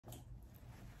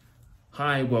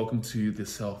Hi, welcome to the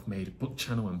Self-Made Book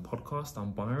Channel and Podcast.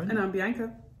 I'm Byron. And I'm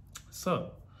Bianca.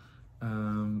 So,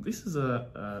 this is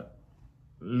a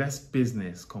less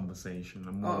business conversation.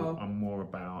 I'm more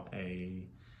about a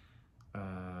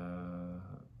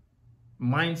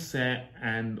mindset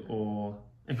I'm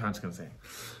just going to say.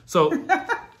 So,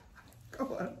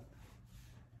 Go on.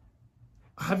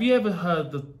 have you ever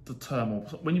heard the term, or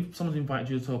when someone's invited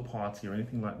you to a party or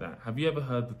anything like that, have you ever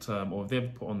heard the term, or have they ever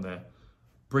put on there,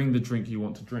 bring the drink you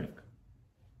want to drink?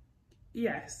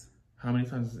 Yes. How many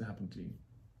times has it happened to you?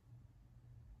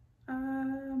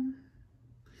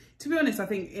 To be honest, I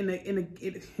think in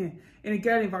a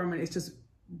girl environment, it's just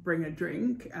bring a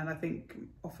drink, and I think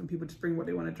often people just bring what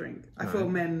they want to drink. I feel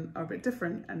men are a bit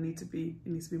different and it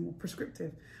needs to be more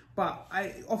prescriptive. But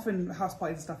I often house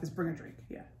parties and stuff is bring a drink.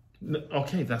 Yeah. No,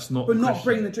 okay, that's not. But not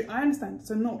bring the drink. I understand.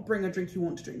 So not bring a drink you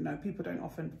want to drink. No, people don't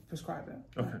often prescribe it.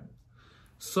 Okay.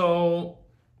 So.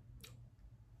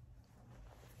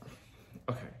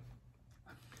 Okay.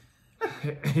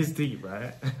 It's deep,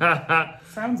 right?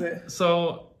 Sounds it.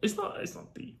 So it's not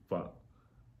deep, but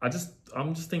I'm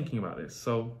just thinking about this.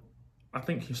 So I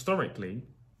think historically,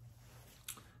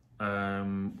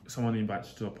 someone invites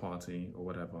you to a party or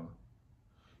whatever,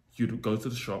 you'd go to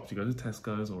the shops, you go to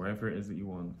Tesco's or wherever it is that you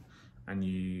want, and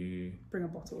you bring a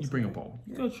bottle. You bring a bottle.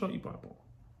 You go to the shop, you buy a bottle.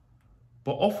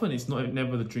 But often it's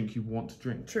never the drink you want to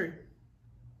drink. True.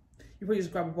 You probably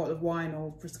just grab a bottle of wine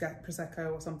or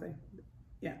Prosecco or something.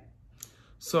 Yeah.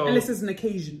 So unless it's an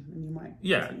occasion, and you might.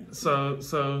 Yeah. So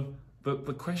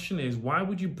the question is, why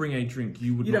would you bring a drink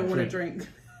you don't want to drink?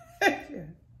 Yeah.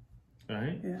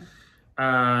 Right. Yeah.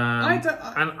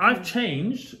 I've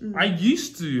changed. I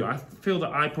feel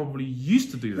that I probably used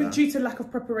to do that. But due to lack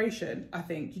of preparation, I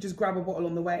think you just grab a bottle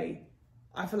on the way.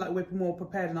 I feel like we're more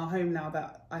prepared in our home now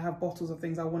that I have bottles of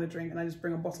things I want to drink, and I just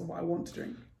bring a bottle of what I want to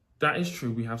drink. That is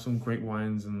true. We have some great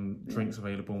wines and drinks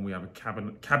available, and we have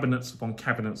cabinets upon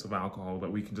cabinets of alcohol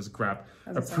that we can just grab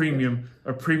a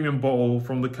premium bottle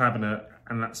from the cabinet,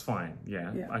 and that's fine.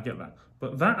 Yeah, I get that.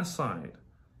 But that aside,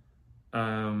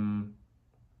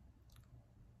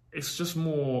 it's just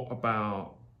more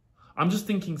about, I'm just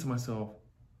thinking to myself,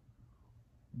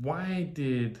 why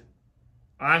did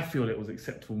I feel it was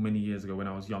acceptable many years ago when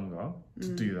I was younger to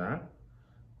do that,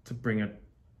 to bring a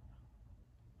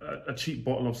cheap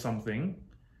bottle of something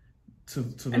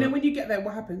and then when you get there,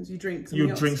 what happens? You drink something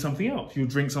else. Drink something else. You'll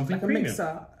drink something like premium. A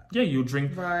mixer. Yeah, you'll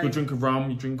drink a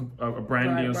rum, you drink a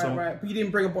brandy or something. Right. But you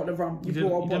didn't bring a bottle of rum. You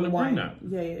brought a bottle of wine.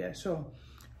 Yeah, sure.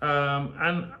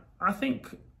 And I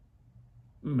think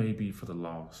maybe for the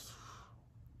last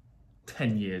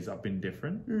 10 years I've been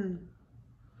different.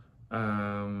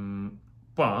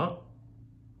 But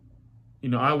you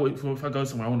know, if I go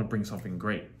somewhere, I want to bring something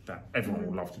great that everyone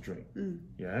will love to drink.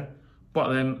 Yeah.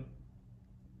 But then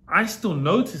I still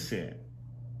notice it.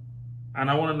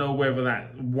 And I want to know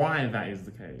why that is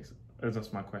the case.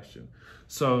 That's my question.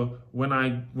 So when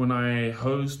I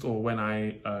host or when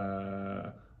I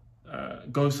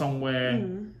go somewhere,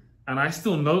 and I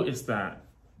still notice that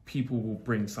people will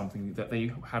bring something that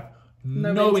they have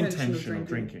no intention of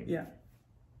drinking. Yeah.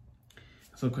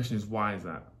 So the question is, why is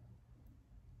that?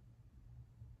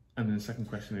 And then the second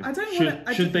question is,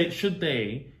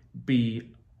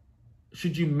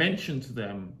 should you mention to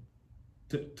them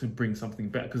to bring something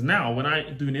better? Because now when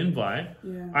I do an invite,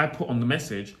 I put on the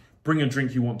message, bring a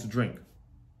drink you want to drink.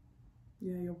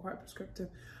 Yeah, you're quite prescriptive.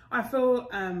 I feel,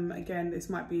 again, this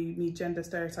might be me gender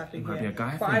stereotyping here, be a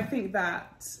guy but I think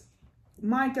that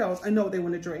my girls, I know what they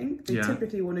want to drink. They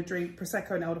typically want to drink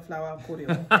Prosecco and elderflower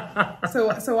cordial.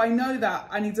 so I know that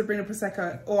I need to bring a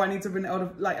Prosecco, or I need to bring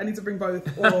I need to bring both,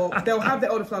 or they'll have the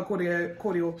elderflower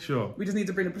cordial. Sure. We just need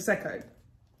to bring a Prosecco.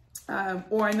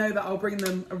 Or I know that I'll bring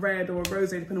them a red or a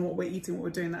rosé, depending on what we're eating, what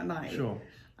we're doing that night. Sure.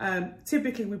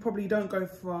 Typically, we probably don't go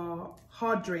for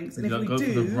hard drinks, and if we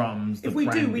do, the rums, we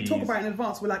talk about it in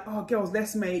advance. We're like, oh, girls,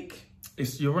 let's make.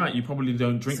 You're right. You probably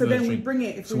don't drink. So then we bring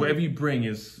it. Whatever you bring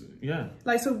is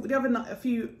Like, so the other night, a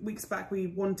few weeks back, we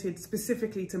wanted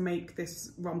specifically to make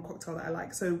this rum cocktail that I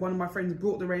like. So one of my friends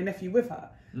brought the Ray nephew with her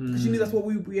because she knew that's what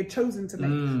we had chosen to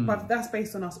make. But that's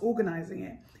based on us organising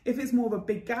it. If it's more of a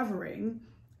big gathering,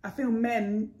 I feel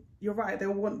men. You're right.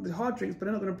 They'll want the hard drinks, but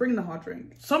they're not going to bring the hard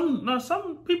drink. Some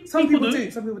people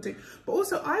do. Some people do. But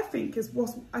also, I think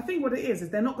what it is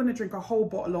they're not going to drink a whole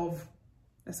bottle of,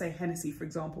 let's say, Hennessy, for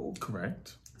example.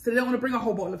 Correct. So they don't want to bring a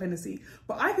whole bottle of Hennessy.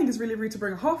 But I think it's really rude to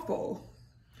bring a half bottle.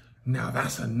 Now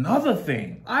that's another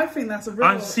thing. I think that's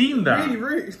I've seen that. Really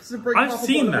rude to bring half a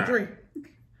bottle of a drink.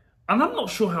 And I'm not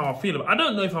sure how I feel about it. I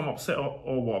don't know if I'm upset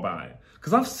or what about it,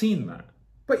 because I've seen that.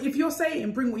 But if you're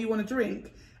saying bring what you want to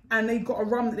drink, and they've got a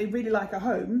rum that they really like at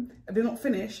home, and they're not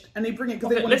finished, and they bring it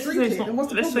because they want to drink it. Then what's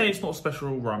the problem? Let's say it's not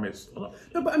special rum. No,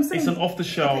 but I'm saying it's an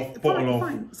off-the-shelf bottle of.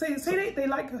 Fine. Say they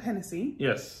like a Hennessy.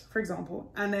 Yes. For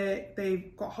example, and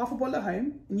they've got half a bottle at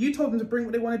home, and you told them to bring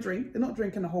what they want to drink. They're not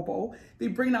drinking the whole bottle. They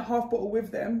bring that half bottle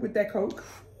with them with their Coke.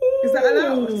 Is that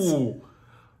allowed?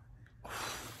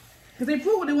 Because they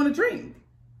brought what they want to drink.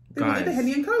 They wanted the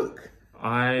Henny and Coke.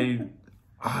 I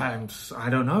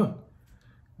don't know.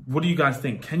 What do you guys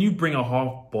think? Can you bring a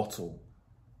half bottle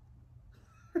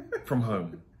from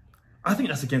home? I think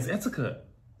that's against etiquette.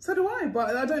 So do I,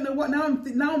 but I don't know what. Now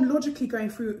I'm logically going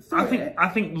through it. I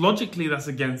think logically that's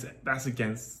against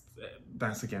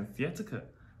the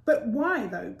etiquette. But why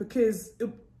though? Because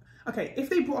okay, if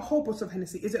they brought a whole bottle of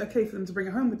Hennessy, is it okay for them to bring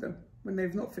it home with them when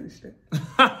they've not finished it?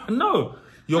 No,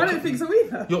 I don't think so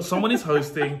either. Someone is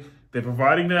hosting. They're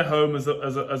providing their home as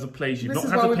a place. You've not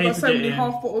had to pay to get in. This is why we've got so many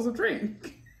half bottles of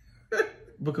drink.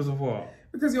 Because of what?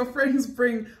 Because your friends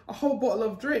bring a whole bottle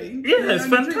of drink. Yeah, it's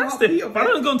fantastic. But I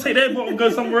don't go and take their bottle and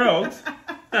go somewhere else.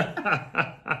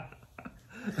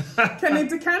 Can they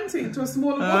decant it into a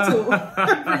smaller bottle?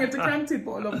 Bring a decanted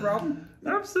bottle of rum?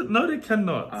 Absolutely. No, they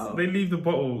cannot. Oh. They leave the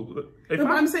bottle. But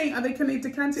I'm saying, can they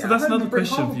decant it? So that's another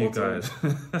question for you guys.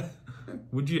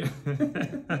 Would you...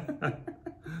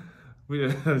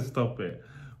 Stop it.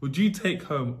 Would you take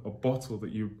home a bottle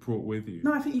that you brought with you?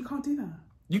 No, I think you can't do that.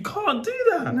 You can't do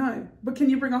that. No, but can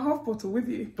you bring a half bottle with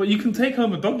you? But you can take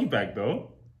home a doggy bag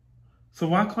though. So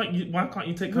why can't you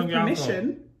take home your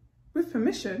alcohol? With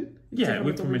permission. Yeah,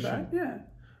 with permission. Yeah.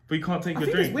 But you can't take your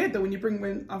drink. I think it's weird though when you bring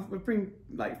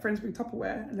like friends bring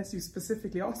Tupperware unless you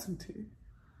specifically ask them to.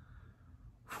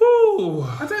 Whew.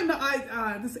 I don't know.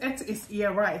 Yeah,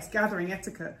 right. It's gathering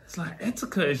etiquette. It's like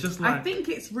etiquette. It's just like. I think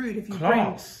it's rude if you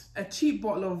bring a cheap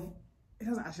bottle of. It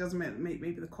doesn't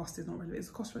maybe the cost is not relevant. Is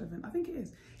the cost relevant? I think it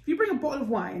is. If you bring a bottle of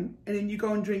wine and then you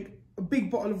go and drink a big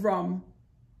bottle of rum,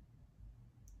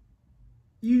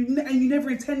 you never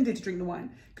intended to drink the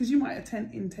wine because you might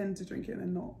intend to drink it and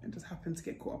then not, and just happen to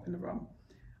get caught up in the rum.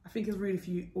 I think it's rude if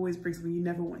you always bring something you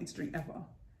never wanted to drink ever.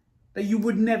 That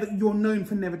you're known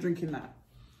for never drinking that.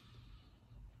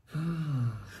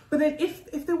 But then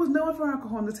if there was no other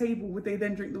alcohol on the table, would they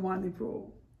then drink the wine they brought?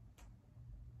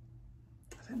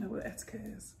 I don't know what etiquette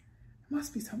is. There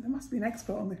must be an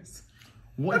expert on this.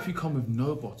 What if you come with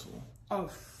no bottle? Oh,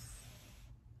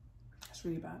 that's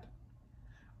really bad.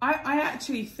 I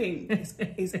actually think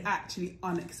is actually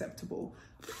unacceptable.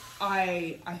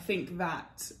 I think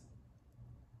that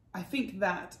I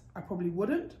probably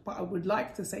wouldn't, but I would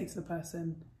like to say to the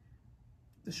person,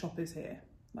 the shop is here.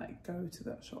 Like, go to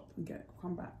that shop and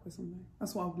come back with something.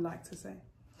 That's what I would like to say.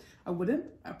 I wouldn't.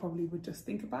 I probably would just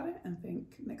think about it and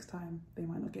think next time they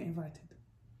might not get invited.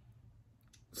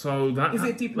 So that is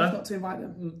it deep enough not to invite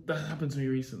them? That happened to me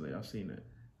recently. I've seen it.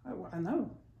 I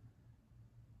know.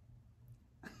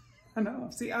 I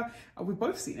know. We've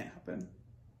both seen it happen.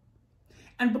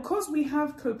 And because we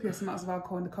have copious amounts of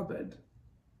alcohol in the cupboard,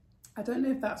 I don't know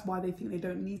if that's why they think they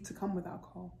don't need to come with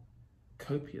alcohol.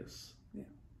 Copious? Yeah.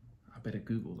 I better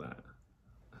Google that.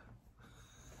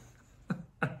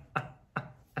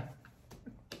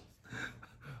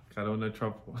 I don't want no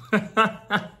trouble.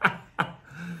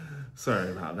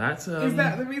 Sorry about that. Is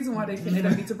that the reason why they think they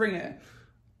don't need to bring it?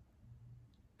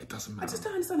 It doesn't matter. I just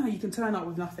don't understand how you can turn up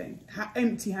with nothing,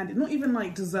 empty-handed. Not even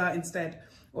like dessert instead,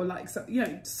 or like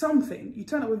something. You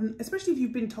turn up with, especially if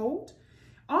you've been told.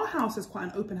 Our house is quite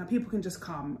an open house. People can just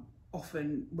come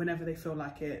often whenever they feel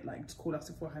like it. Like just call us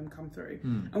if we're home, come through,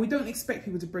 and we don't expect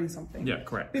people to bring something. Yeah,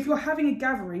 correct. But if you're having a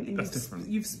gathering and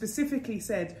you've specifically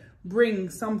said bring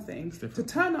something, to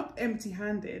turn up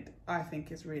empty-handed, I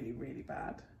think is really, really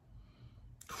bad.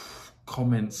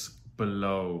 Comments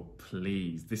below,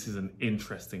 please. This is an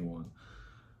interesting one.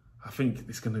 I think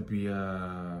it's going to be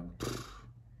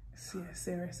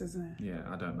serious, isn't it? Yeah,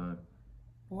 I don't know.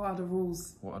 What are the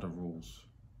rules? What are the rules?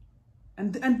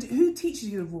 And who teaches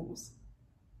you the rules?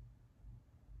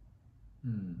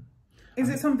 Is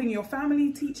it something your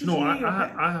family teaches you? No,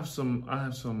 I have some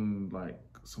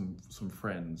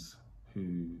friends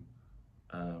who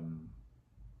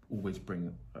always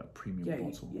bring a premium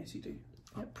bottle. Yes, you do.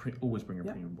 Yep. Always bring a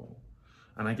premium bottle,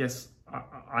 and I guess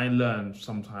I learned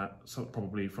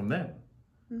probably from them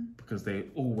because they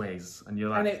always and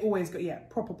they always got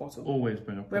proper bottle. Always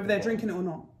bring a proper whether they're bottle. drinking it or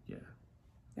not. Yeah.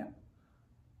 Yeah.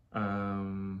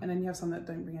 And then you have some that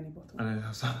don't bring any bottle. And then you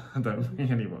have some that don't bring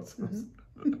any bottles.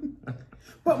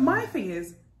 But my thing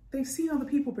is, they've seen other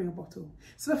people bring a bottle.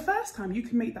 So the first time you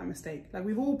can make that mistake, like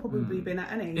we've all probably been at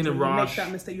an age in a rush. Make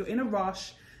that mistake. You're in a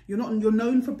rush. You're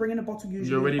known for bringing a bottle usually.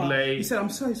 You're already late. You said, I'm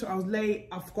sorry, I was late.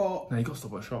 I've got. No, you got to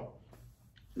stop at a shop.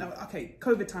 No, okay,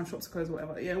 COVID time, shops are closed,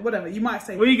 whatever. Yeah, whatever. You might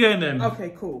say... Where you going then?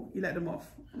 Okay, cool. You let them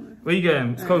off. Where you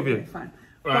going? It's COVID. Okay, fine.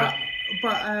 Right.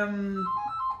 But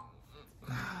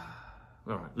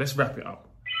All right, let's wrap it up.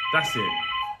 That's it.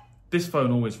 This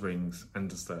phone always rings and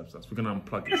disturbs us. We're going to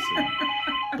unplug it soon.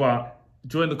 But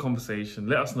join the conversation.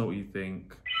 Let us know what you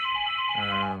think.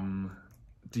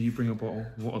 Do you bring a bottle?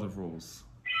 What are the rules?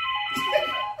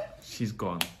 She's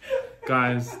gone.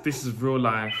 Guys, this is real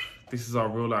life. This is our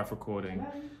real life recording.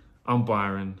 I'm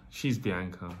Byron. She's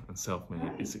Bianca. And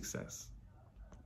Self-Made is Success.